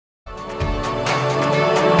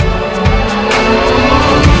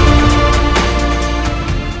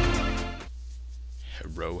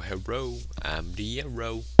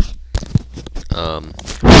hero.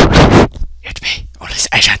 It's me,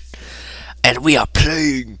 Racin, and we are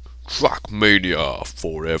playing Trackmania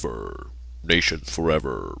forever. Nations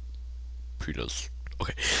forever. Penis.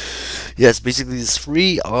 Okay. Yes, basically this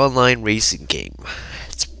free online racing game.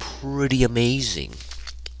 It's pretty amazing.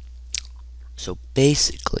 So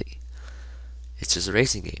basically, it's just a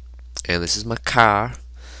racing game. And this is my car.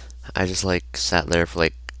 I just like sat there for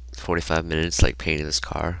like 45 minutes like painting this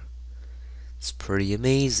car. It's pretty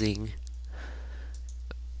amazing.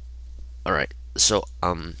 Alright, so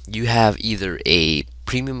you have either a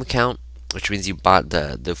premium account, which means you bought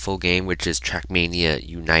the full game, which is Trackmania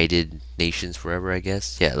United Nations Forever, I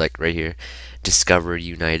guess. Yeah, like right here. Discover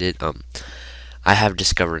United. I have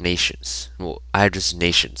Discover Nations. Well, I have just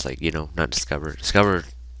Nations, like, you know, not Discover. Discover,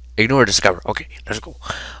 ignore Discover. Okay, let's go.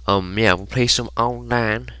 Yeah, we'll play some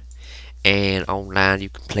online. And online you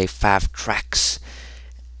can play 5 tracks.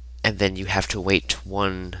 And then you have to wait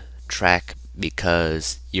one track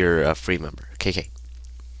because you're a free member. Okay.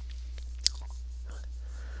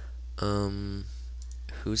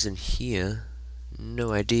 Who's in here?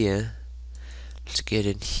 No idea. Let's get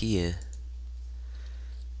in here.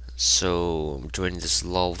 So I'm joining this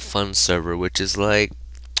LOL fun server, which is like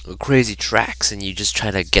crazy tracks, and you just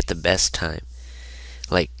try to get the best time.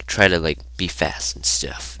 Like try to like be fast and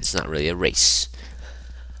stuff. It's not really a race.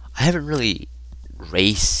 I haven't really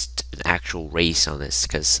raced an actual race on this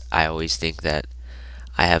because I always think that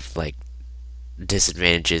I have like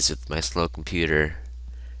disadvantages with my slow computer,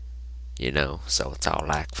 you know, so it's all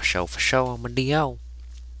like for show I'm a DO.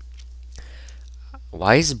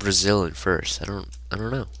 Why is Brazil in first? I don't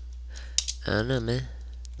know. I don't know, man.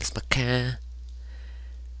 That's my car.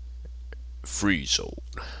 Free zone.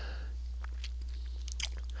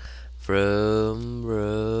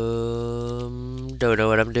 Don't know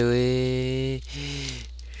what I'm doing.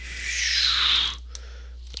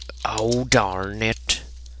 Oh, darn it.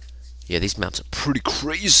 Yeah, these maps are pretty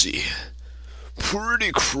crazy.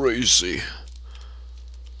 Pretty crazy.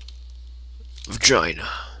 Vagina.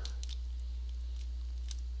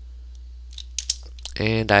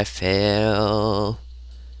 And I fell.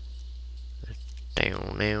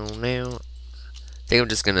 Down. I think I'm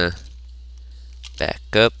just gonna back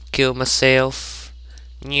up, kill myself.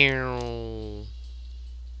 And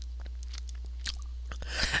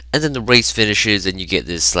then the race finishes and you get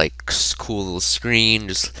this like cool little screen,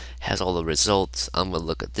 just has all the results. I'm gonna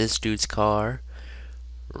look at this dude's car.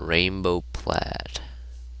 Rainbow plaid.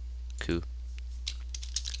 Cool.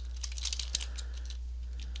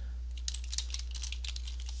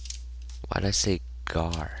 Why'd I say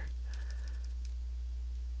gar?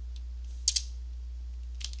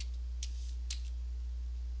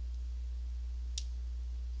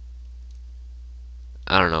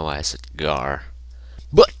 I don't know why I said gar.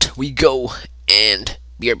 But we go and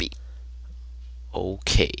BRB.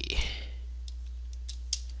 Okay. I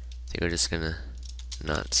think we're just gonna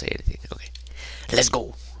not say anything. Okay. Let's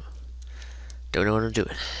go. Don't know what I'm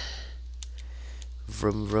doing.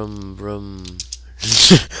 Vroom.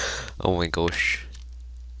 Oh my gosh.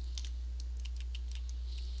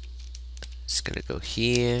 Just gonna go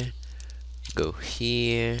here. Go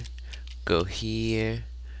here. Go here.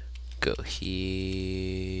 Go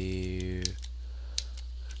here.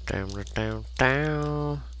 Down.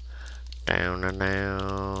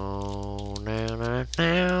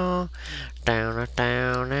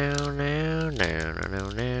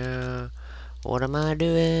 What am I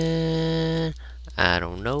doing? I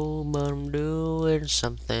don't know, but I'm doing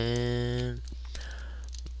something.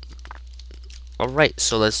 Alright,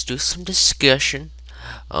 so let's do some discussion.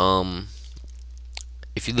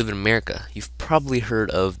 If you live in America, you've probably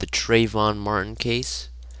heard of the Trayvon Martin case.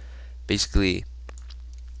 Basically,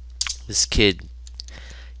 this kid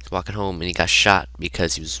is walking home and he got shot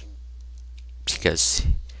because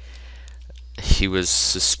he was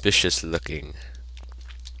suspicious looking.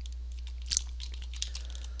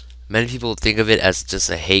 Many people think of it as just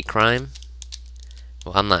a hate crime.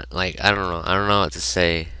 Well, I'm not, like, I don't know what to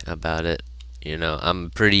say about it. You know, I'm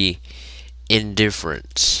pretty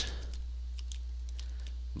indifferent.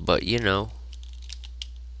 But, you know,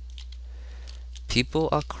 people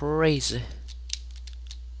are crazy.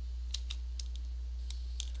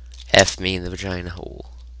 F me in the vagina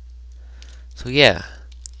hole. So, yeah.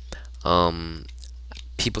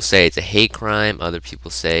 People say it's a hate crime. Other people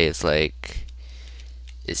say it's like,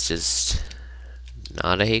 it's just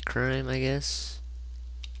not a hate crime, I guess.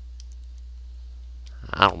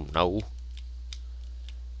 I don't know.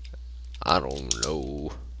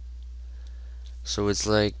 So it's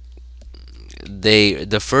like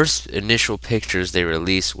the first initial pictures they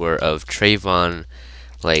released were of Trayvon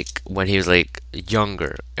like when he was like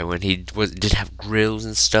younger and when he did have grills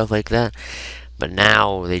and stuff like that. But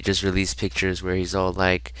now they just release pictures where he's all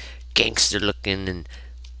like gangster looking, and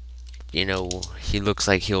he looks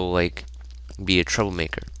like he'll like be a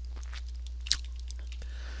troublemaker.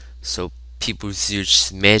 So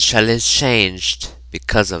people's mental has changed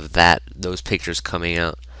because of those pictures coming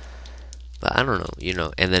out. But I don't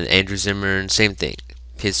know. And then Andrew Zimmern, same thing.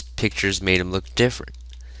 His pictures made him look different.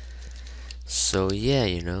 So yeah,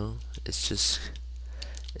 it's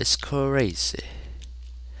crazy.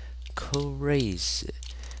 Crazy.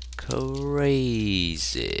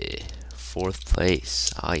 Crazy. Fourth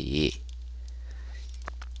place. Oh yeah.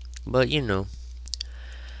 But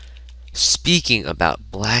speaking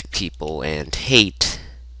about black people and hate,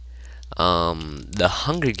 the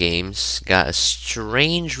Hunger Games got a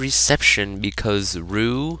strange reception because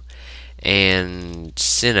Rue and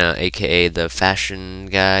Cinna, aka the fashion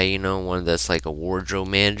guy, one that's like a wardrobe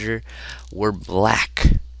manager, were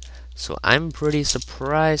black. So I'm pretty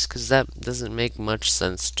surprised because that doesn't make much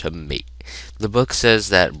sense to me. The book says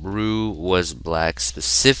that Rue was black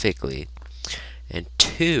specifically, and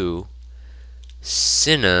two,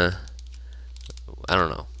 Cinna, I don't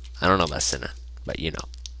know. I don't know about Cinna, but I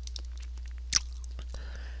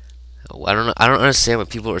don't know. I don't understand when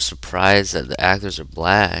people are surprised that the actors are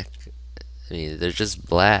black. I mean, they're just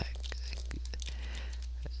black.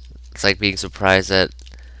 It's like being surprised that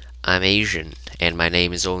I'm Asian and my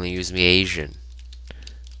name is only Use Me Asian.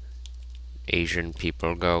 Asian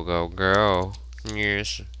people go, go, go.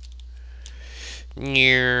 Yes.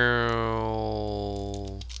 No.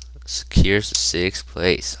 Secures the 6th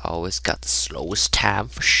place. Always got the slowest time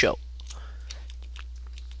for show.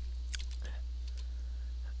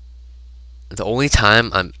 The only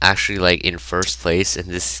time I'm actually like in first place in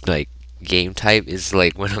this like game type is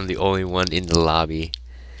like when I'm the only one in the lobby,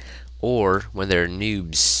 or when there are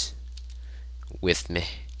noobs with me.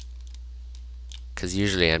 Cause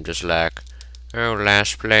usually I'm just like, oh,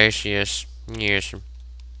 last place, yes, yes,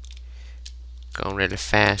 going really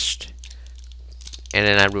fast, and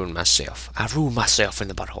then I ruin myself. I ruin myself in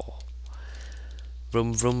the butthole.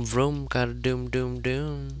 Vroom, vroom, vroom, gotta doom, doom,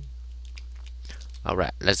 doom. All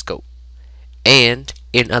right, let's go. And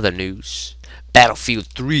in other news, Battlefield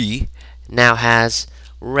 3 now has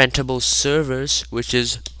rentable servers, which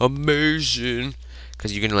is amazing,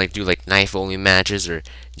 because you can like do like knife only matches or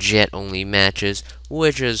jet only matches,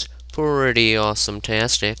 which is pretty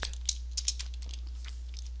awesome-tastic.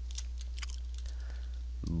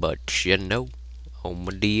 But on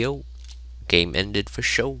my deal, game ended for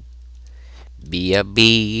show.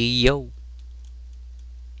 B-a-b-yo.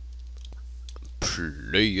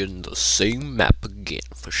 Playing the same map again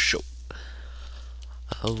for sure.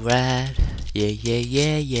 Alright, yeah, yeah,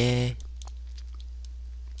 yeah, yeah.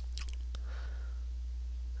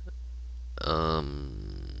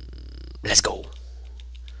 Let's go.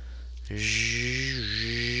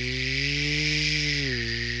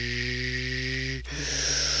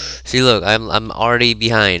 See, look, I'm already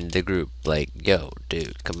behind the group. Like, yo,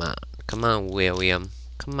 dude, come on, William,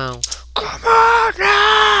 come on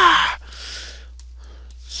now.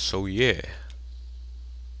 So yeah.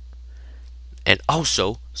 And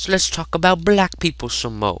also, so let's talk about black people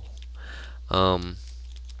some more. I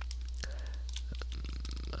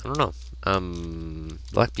don't know.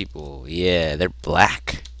 Black people, yeah, they're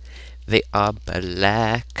black. They are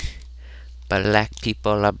black. Black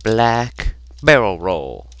people are black. Barrel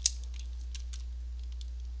roll.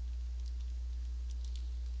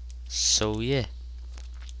 So yeah.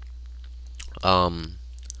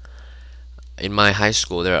 In my high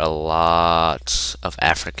school, there are a lot of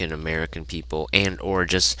African American people and or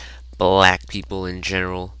just black people in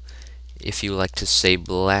general. If you like to say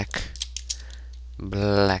black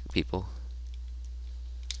people.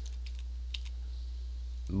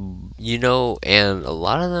 And a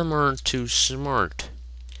lot of them aren't too smart.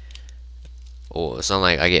 Oh, it's not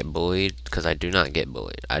like I get bullied, because I do not get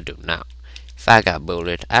bullied. I do not. If I got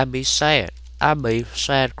bullied, I'd be sad. I'd be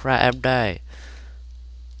sad, cry every day.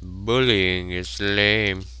 Bullying is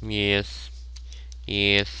lame. Yes.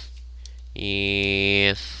 Yes.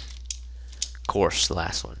 Yes. Of course, the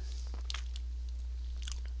last one.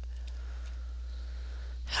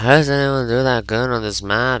 How does anyone do that good on this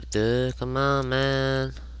map, dude? Come on,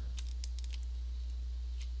 man.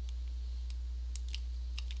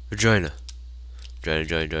 Regina.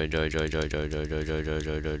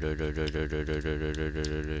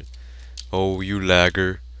 Oh, you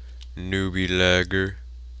lagger. Newbie lagger.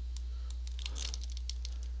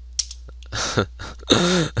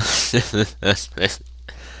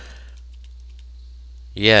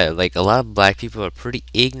 Yeah, like a lot of black people are pretty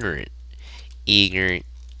ignorant. Ignorant.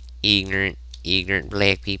 Ignorant, ignorant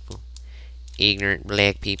black people. Ignorant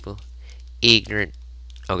black people. Ignorant.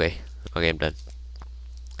 Okay, okay, I'm done.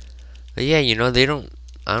 But yeah, you know, they don't,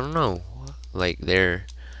 I don't know. Like, they're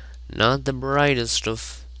not the brightest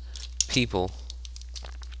of people.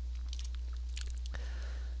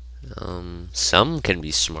 Some can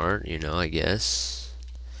be smart, you know, I guess.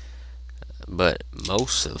 But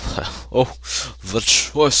most of them, oh, the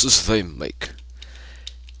choices they make.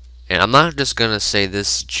 And I'm not just gonna say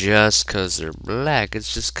this just because they're black,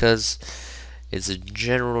 it's just because it's a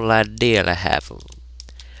general idea I have of them.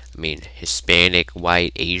 I mean, Hispanic,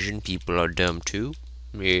 white, Asian people are dumb too.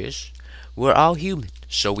 Yes. We're all human,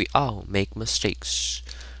 so we all make mistakes.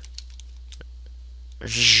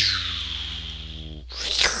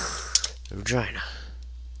 Vagina.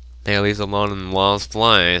 They leave them on in lost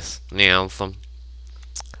place. Yeah, some.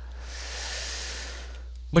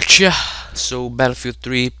 But yeah, so Battlefield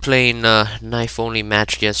 3 playing knife only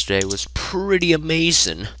match yesterday was pretty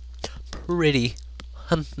amazing. Pretty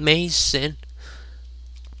amazing.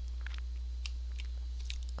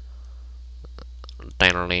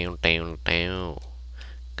 Down.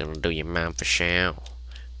 Gonna do your mouth for show.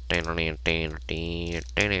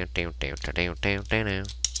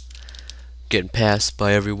 Getting passed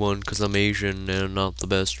by everyone because I'm Asian and not the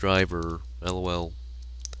best driver. LOL.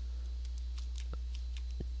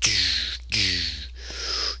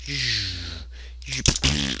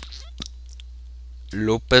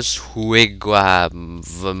 Lopez Huegua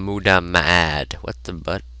Vamuda Mad. What the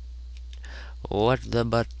butt? What the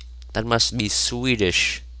butt? That must be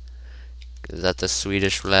Swedish. Is that the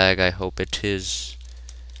Swedish flag? I hope it is.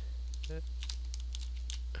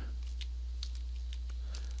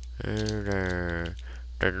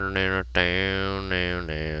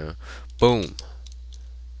 Boom.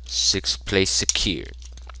 6th place secured.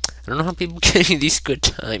 I don't know how people get these good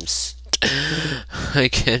times. I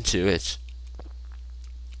can't do it.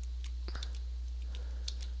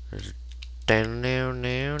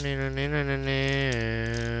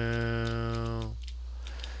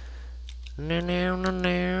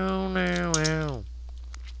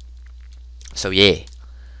 So yeah.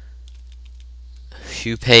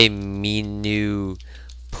 You pay me new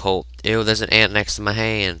pulp. Ew, there's an ant next to my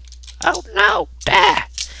hand. Oh no! Die!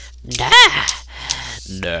 Die!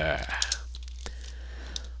 Die!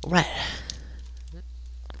 Alright.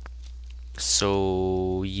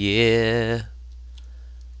 So yeah.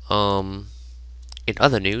 In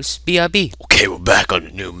other news, BRB. Okay, we're back on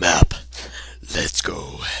the new map. Let's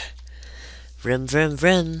go. Vrem vrem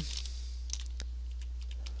vrem.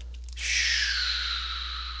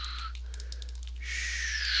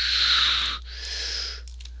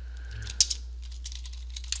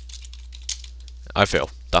 I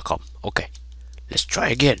fail.com. Okay. Let's try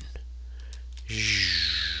again.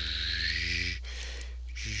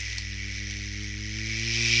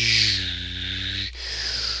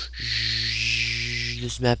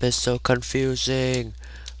 This map is so confusing.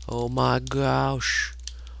 Oh my gosh.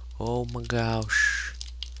 Oh my gosh.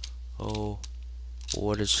 Oh,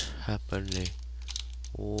 what is happening?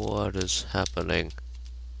 What is happening?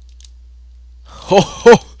 Ho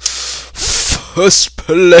ho! First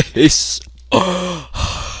place!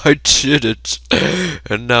 I did it!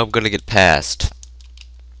 And now I'm gonna get passed.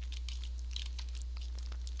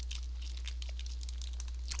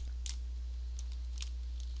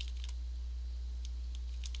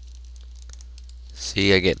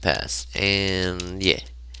 See, I get past. And yeah.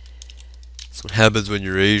 That's what happens when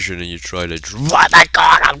you're Asian and you try to Oh my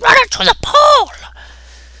god, I'm running to the pole!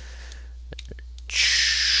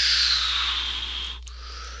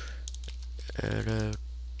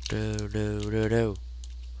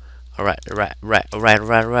 Alright.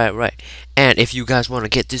 And if you guys want to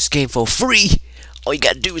get this game for free, all you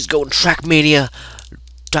gotta do is go to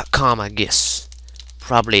Trackmania.com, I guess.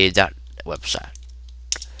 Probably that website.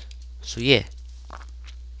 So yeah.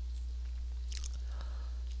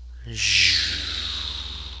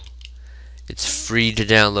 It's free to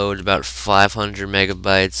download, about 500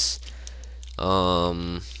 megabytes.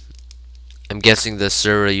 I'm guessing the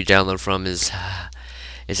server you download from is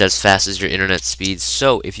as fast as your internet speed.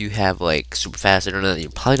 So if you have like super fast internet,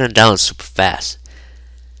 you're probably gonna download super fast.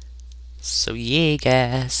 So yeah,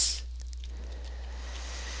 guys.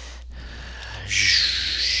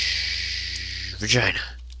 Vagina.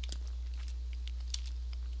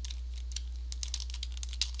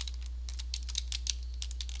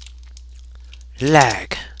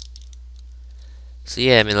 Lag. So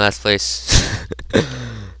yeah, I'm in last place.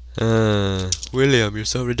 William, you're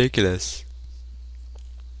so ridiculous.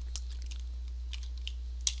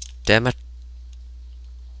 Damn it.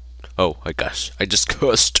 Oh my gosh, I just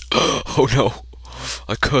cursed. Oh no.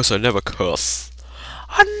 I curse, I never curse.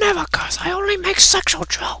 I never curse, I only make sexual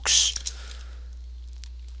jokes.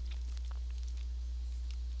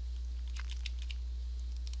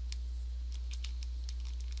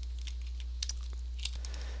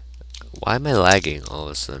 Why am I lagging all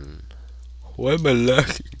of a sudden? Why am I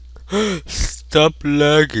lagging? Stop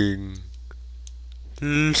lagging.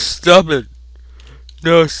 Stop it.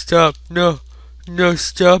 No, stop. No. No,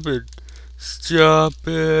 stop it. Stop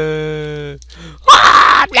it.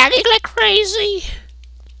 Ah, I'm lagging like crazy.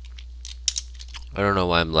 I don't know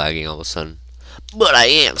why I'm lagging all of a sudden. But I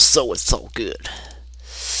am, so it's all good.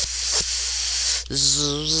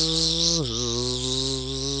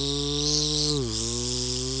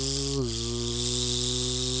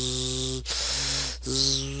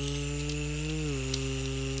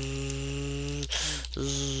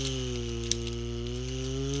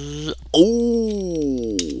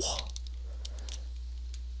 Oh!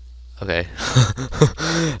 Okay.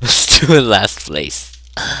 Still in last place.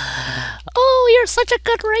 Oh, you're such a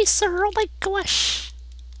good racer. Oh my gosh.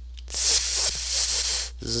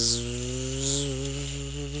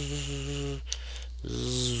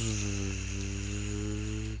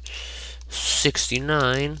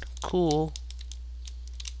 69. Cool.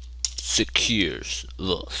 Secures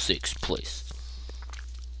the 6th place.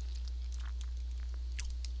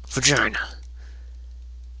 Vagina.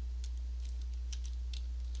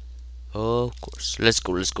 Of course. Let's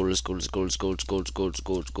go, let's go, let's go, let's go, let's go, let's go, let's go, let's go,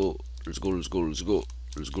 let's go, let's go, let's go, let's go,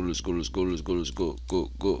 let's go, let's go, let's go, let's go, let's go,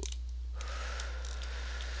 go, go.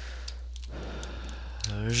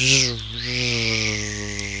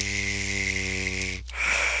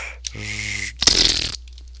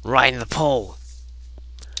 Right in the pole.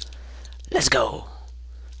 Let's go.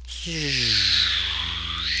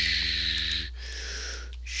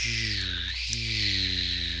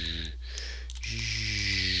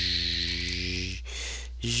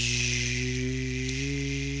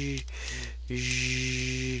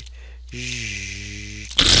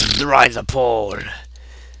 Right the pole.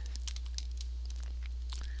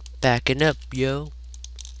 Backing up, yo.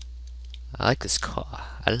 I like this car.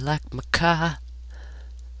 I like my car.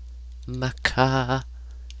 My car.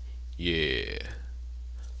 Yeah.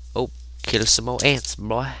 Oh, kill some more ants,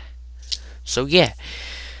 boy. So yeah,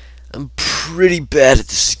 I'm pretty bad at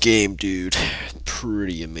this game, dude.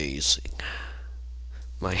 Pretty amazing.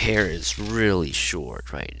 My hair is really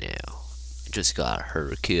short right now. I just got a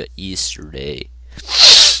haircut yesterday.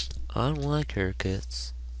 I don't like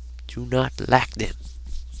haircuts. Do not like them.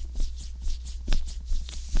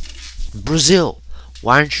 Brazil.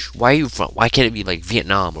 Why are you from? Why can't it be like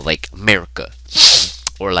Vietnam or like America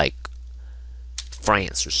or like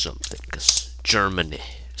France or something? Cause Germany.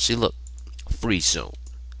 See, look, free zone,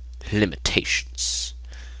 limitations.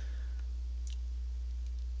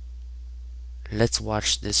 Let's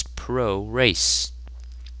watch this pro race.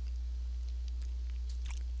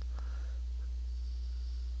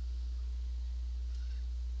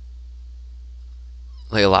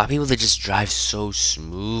 Like, a lot of people, they just drive so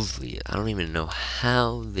smoothly. I don't even know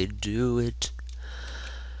how they do it.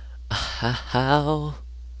 How?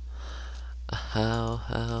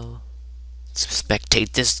 Let's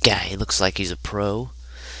spectate this guy. He looks like he's a pro.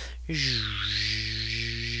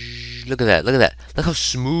 Look at that, look at that. Look how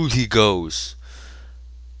smooth he goes.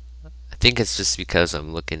 I think it's just because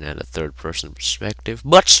I'm looking at a third-person perspective.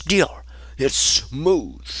 But still, it's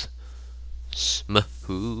smooth.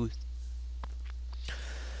 Smooth.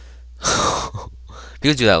 People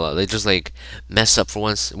do that a lot. They just like mess up for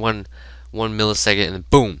one millisecond and then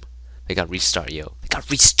boom, they got restart, yo. They got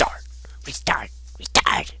restart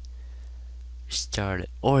it.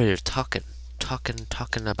 Or they're talking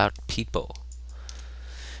about people.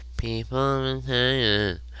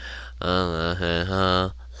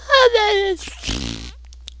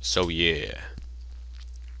 So yeah.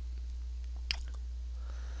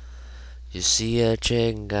 You see a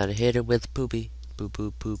chick and gotta hit her with a poopy. That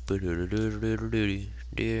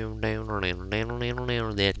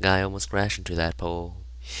guy almost crashed into that pole.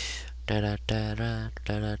 It's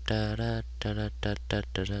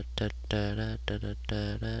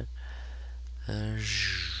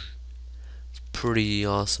pretty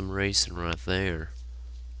awesome racing right there.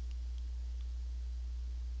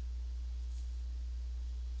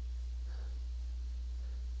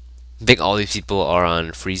 I think all these people are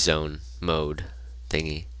on free zone mode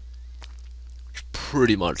thingy.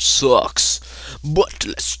 Pretty much sucks. But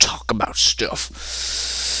let's talk about stuff.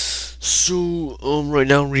 So, right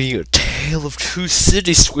now I'm reading A Tale of Two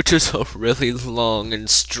Cities, which is a really long and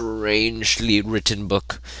strangely written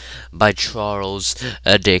book by Charles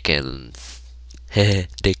Dickens.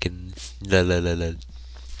 Dickens. La la la la.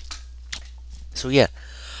 So yeah,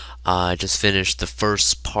 I just finished the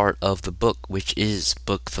first part of the book, which is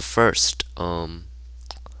book the first. Some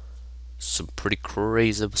pretty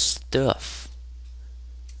crazy stuff.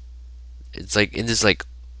 It's like in this like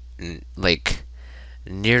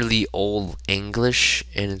nearly old English,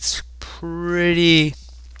 and it's pretty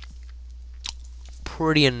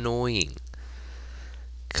annoying.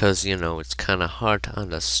 Cause you know it's kind of hard to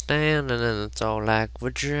understand, and then it's all like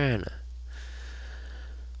vagina.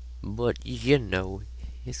 But you know,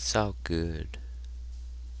 it's all good.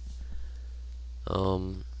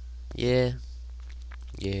 Yeah,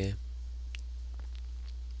 yeah.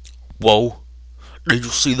 Whoa! Did you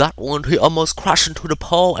see that one? He almost crashed into the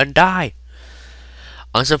pole and died.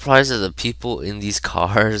 I'm surprised that the people in these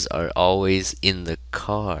cars are always in the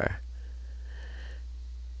car.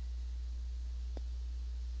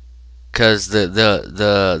 Cause the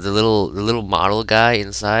little model guy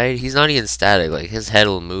inside, he's not even static. Like his head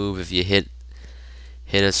will move if you hit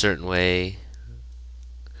a certain way.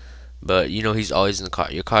 But you know he's always in the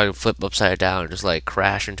car. Your car can flip upside down and just like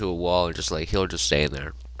crash into a wall and just like he'll just stay in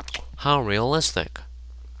there. How realistic.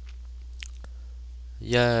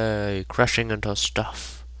 Yay, crashing into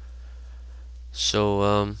stuff. So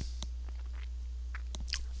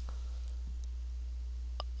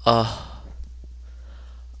uh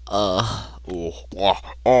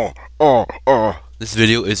this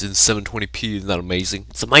video is in 720p. Isn't that amazing?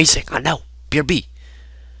 It's amazing. I know. BRB.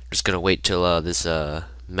 Just gonna wait till this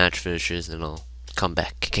match finishes and I'll come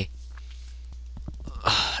back. Okay.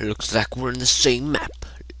 Looks like we're in the same map.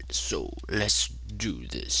 So let's do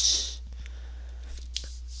this.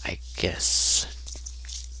 I guess.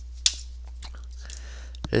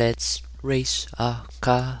 Let's race our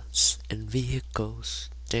cars and vehicles.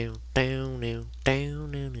 Down, down, down,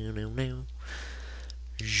 down, down, down, down, down.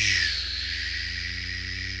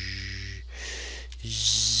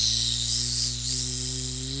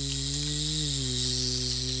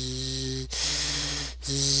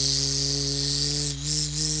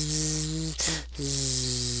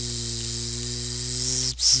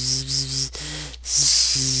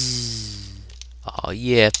 Oh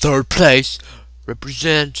yeah, third place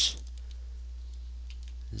represents.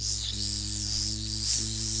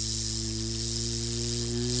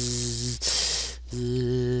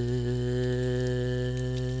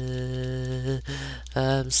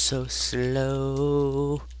 I'm so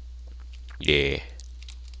slow. Yeah,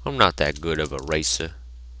 I'm not that good of a racer.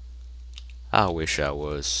 I wish I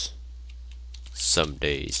was. Some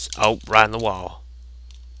days. Oh, right in the wall.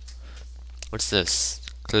 What's this?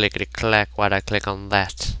 Clickety clack. Why'd I click on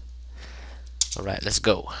that? Alright, let's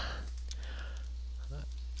go.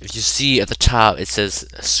 If you see at the top, it says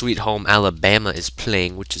Sweet Home Alabama is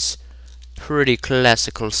playing, which is pretty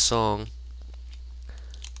classical song.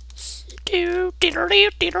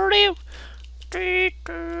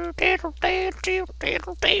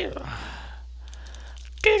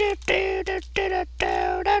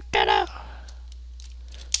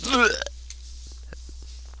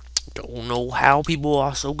 Don't know how people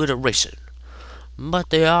are so good at racing, but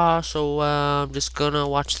they are, so I'm just gonna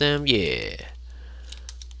watch them, yeah.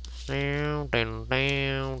 At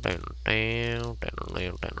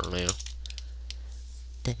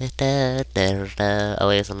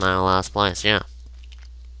least I'm not last place, yeah.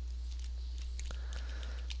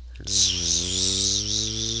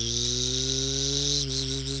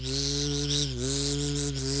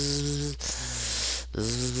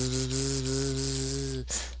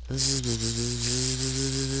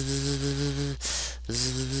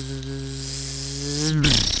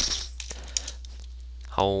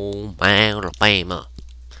 Home Alabama.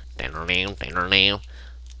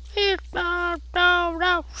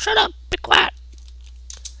 No, shut up, be quiet.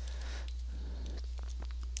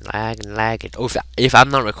 Lag it. Oh, if I'm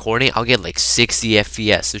not recording, I'll get like 60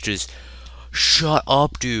 FPS, which is shut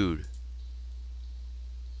up, dude.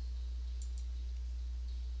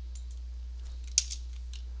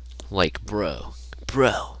 Like, bro.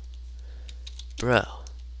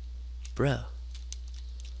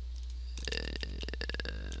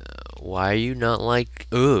 Why are you not like,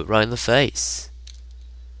 right in the face?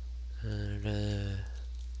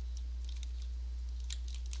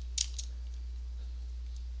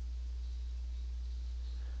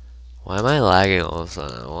 Why am I lagging all of a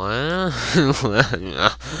sudden? Why?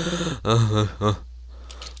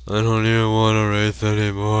 I don't even want to race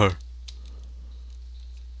anymore.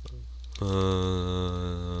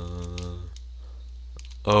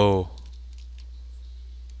 Oh.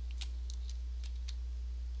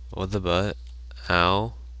 What the butt?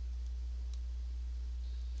 Ow.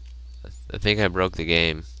 I think I broke the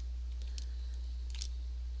game.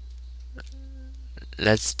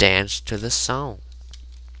 Let's dance to the song.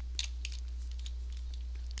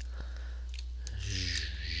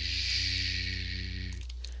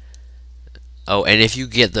 Oh, and if you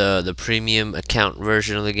get the premium account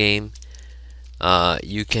version of the game,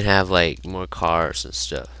 you can have like more cars and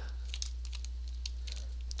stuff.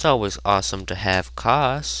 It's always awesome to have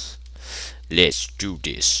cars. Let's do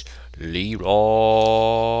this,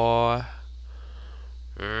 Leroy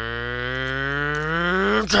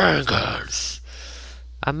Jenkins.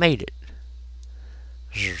 I made it.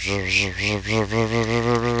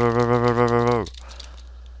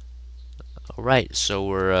 Alright, so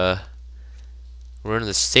we're in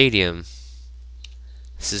the stadium.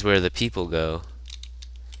 This is where the people go.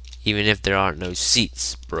 Even if there aren't no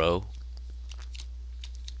seats, bro.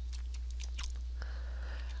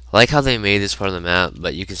 I like how they made this part of the map,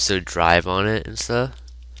 but you can still drive on it and stuff.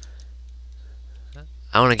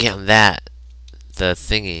 I want to get on that. The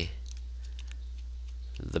thingy.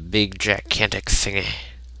 The big gigantic thingy.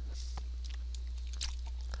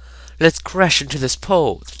 Let's crash into this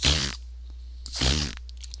pole.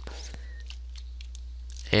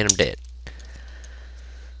 And I'm dead.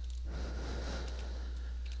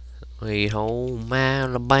 Sweet home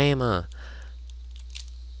Alabama.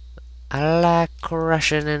 I like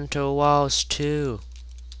crashing into walls too.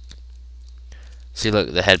 See,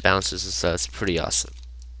 look, the head bounces and stuff. It's pretty awesome.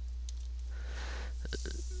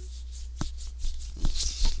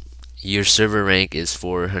 Your server rank is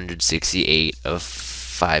 468 of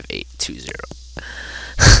 5820.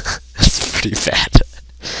 That's pretty bad.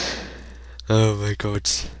 Oh my god.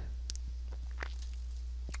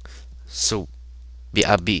 So,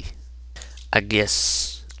 BRB. I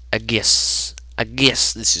guess this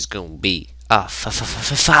is gonna be a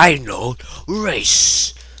final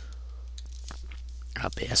race. I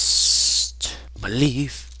best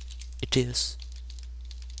believe it is.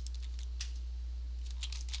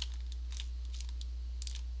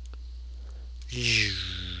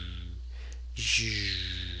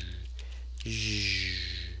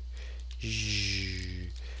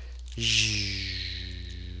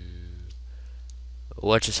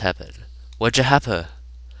 What just happened? What just happened?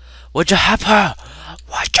 What just happened?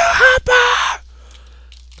 What just happened?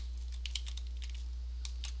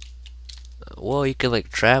 Well, you can like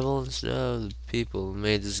travel and stuff. The people who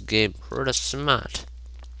made this game pretty smart.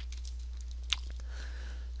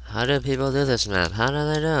 How do people do this map? How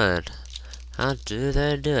do they do it? How do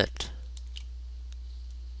they do it?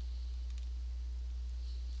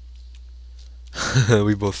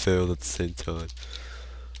 We both failed at the same time.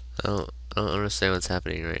 I don't understand what's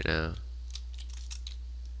happening right now.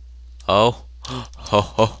 Oh,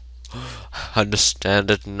 understand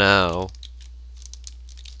it now.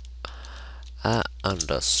 I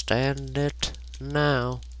understand it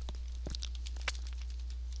now.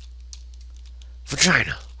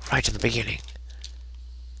 Vagina, right at the beginning.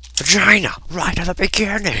 Vagina, right at the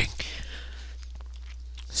beginning.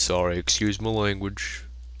 Sorry, excuse my language.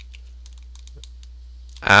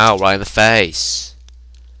 Ow, right in the face.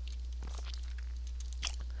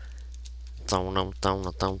 Ugh, right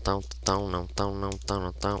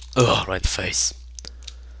in the face.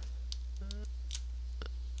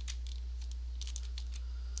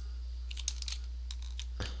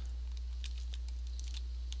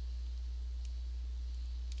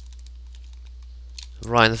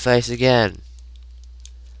 Right in the face again.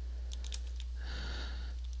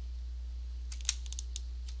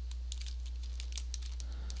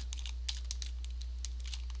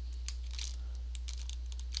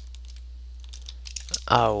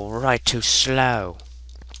 Oh, right too slow.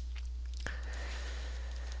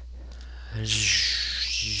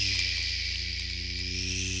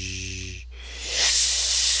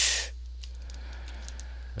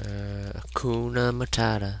 Hakuna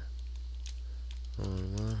Matata.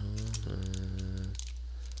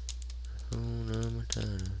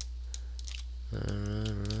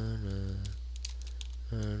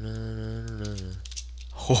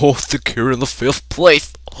 Oh, the cure in the 5th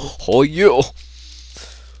place. Oh, you.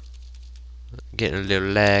 Getting a little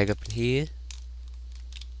lag up in here.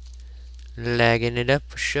 Lagging it up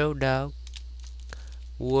for show, dog.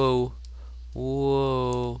 Whoa.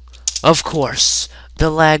 Whoa. Of course, the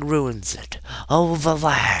lag ruins it. Oh, the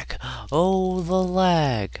lag. Oh, the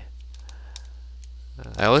lag.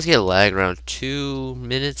 I always get lag around 2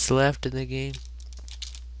 minutes left in the game.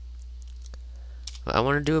 I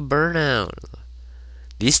want to do a burnout.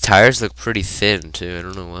 These tires look pretty thin, too. I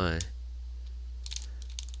don't know why.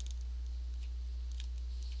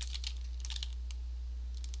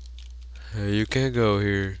 Hey, you can't go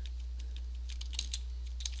here.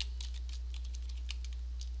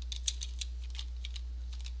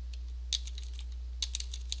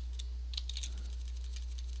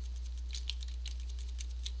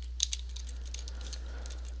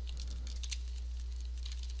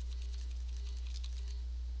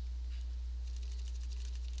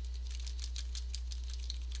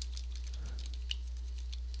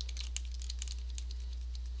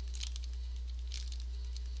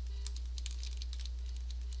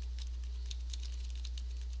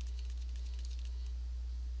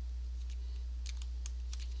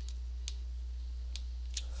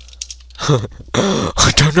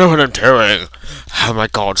 I don't know what I'm doing. Oh my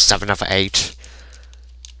god, 7 of 8.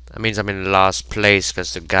 That means I'm in last place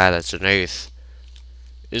because the guy that's underneath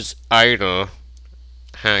is idle.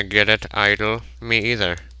 Get it? Idle? Me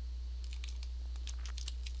either.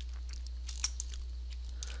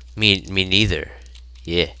 Me neither.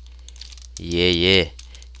 Yeah. Yeah,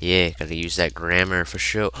 gotta use that grammar for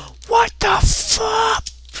sure. What the fuck?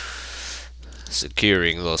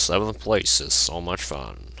 Securing the 7th place is so much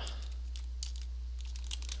fun.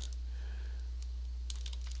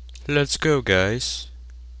 Let's go, guys.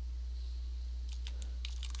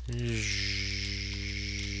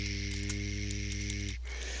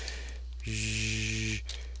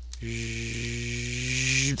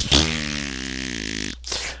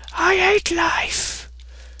 I hate life.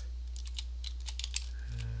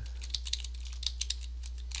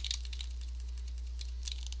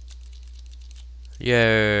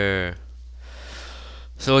 Yeah.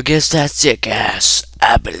 So I guess that's it, guys.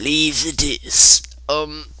 I believe it is.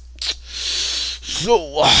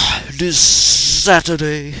 So this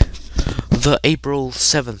Saturday, the April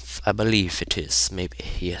 7th, I believe it is. Maybe,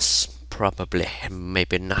 yes, probably,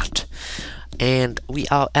 maybe not. And we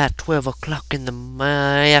are at 12 o'clock in the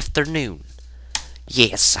afternoon.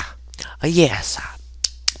 Yes, yes.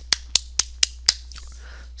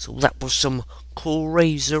 So that was some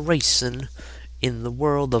crazy racing in the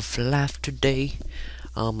world of life today.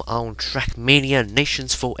 On Trackmania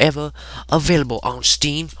Nations Forever, available on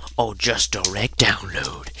Steam or just direct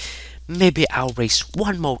download. Maybe I'll race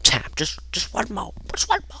one more time, just one more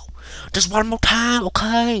time,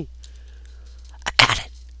 okay? I got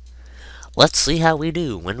it. Let's see how we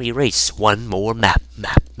do when we race one more map.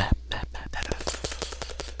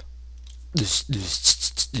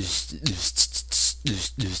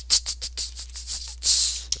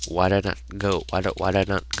 Why did I not go? Why did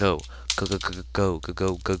I not go? Go.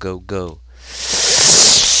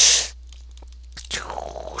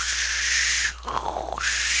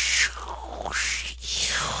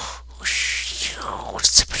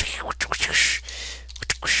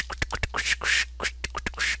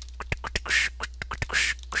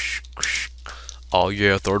 Oh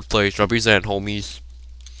yeah, 3rd place, represent, homies.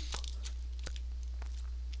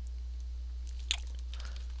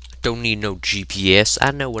 Don't need no GPS,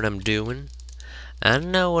 I know what I'm doing.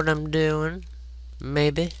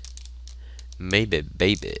 Maybe,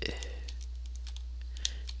 baby.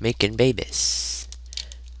 Making babies.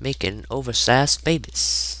 Making oversized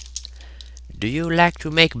babies. Do you like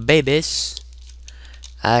to make babies?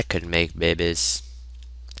 I can make babies.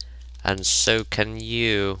 And so can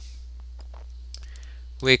you.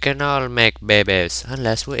 We can all make babies,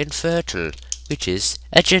 unless we're infertile, which is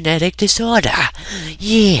a genetic disorder.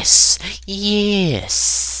 Yes.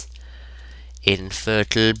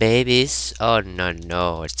 Infertile babies? Oh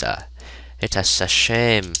no, it's a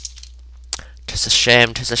shame. 'Tis a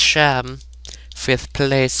shame. 5th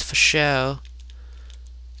place for sure.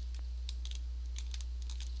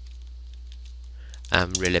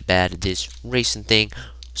 I'm really bad at this racing thing,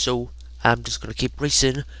 so I'm just gonna keep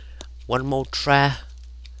racing. One more try.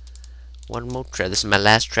 This is my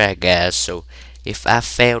last try, guys, so if I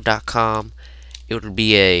fail.com, it will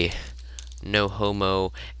be a no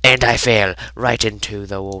homo, and I fell right into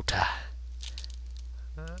the water.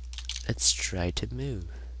 Let's try to move.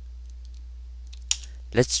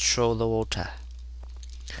 Let's troll the water.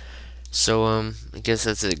 So, I guess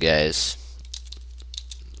that's it, guys.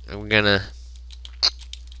 We're gonna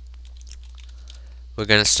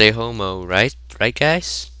stay homo, right? Right,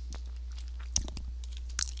 guys?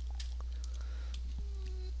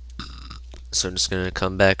 So I'm just gonna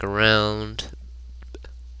come back around.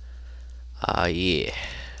 Yeah.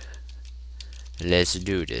 Let's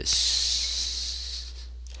do this.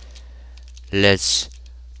 Let's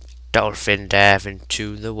dolphin dive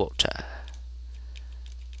into the water.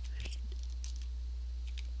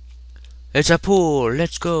 It's a pool,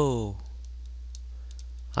 let's go.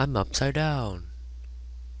 I'm upside down.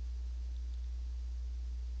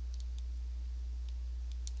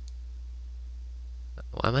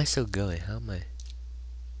 Why am I still going? How am I?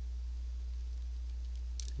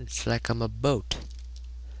 It's like I'm a boat.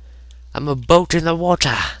 I'm a boat in the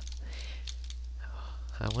water.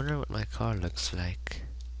 I wonder what my car looks like.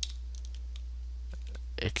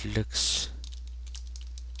 It looks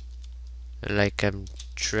like I'm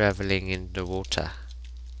traveling in the water.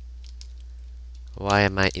 Why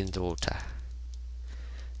am I in the water?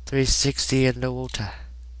 360 in the water.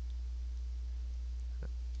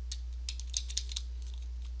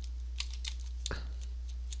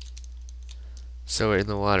 So we're in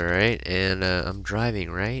the water, right? And I'm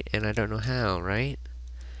driving, right? And I don't know how, right?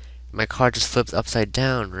 My car just flips upside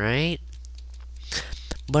down, right?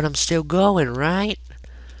 But I'm still going, right?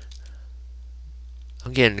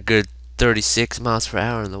 I'm getting a good 36 miles per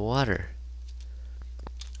hour in the water.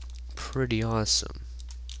 Pretty awesome.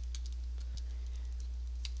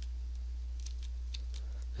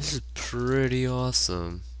 This is pretty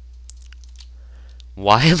awesome.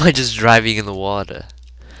 Why am I just driving in the water?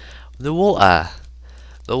 The water.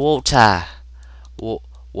 The water.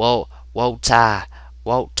 Water.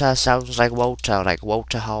 Water sounds like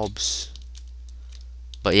Walter Hobbs.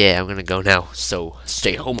 But yeah, I'm gonna go now. So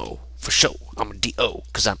stay homo for sure. I'm a DO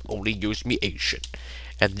because I'm only use me Asian.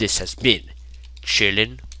 And this has been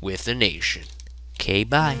Chillin' with the Nation. Okay,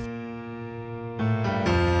 bye.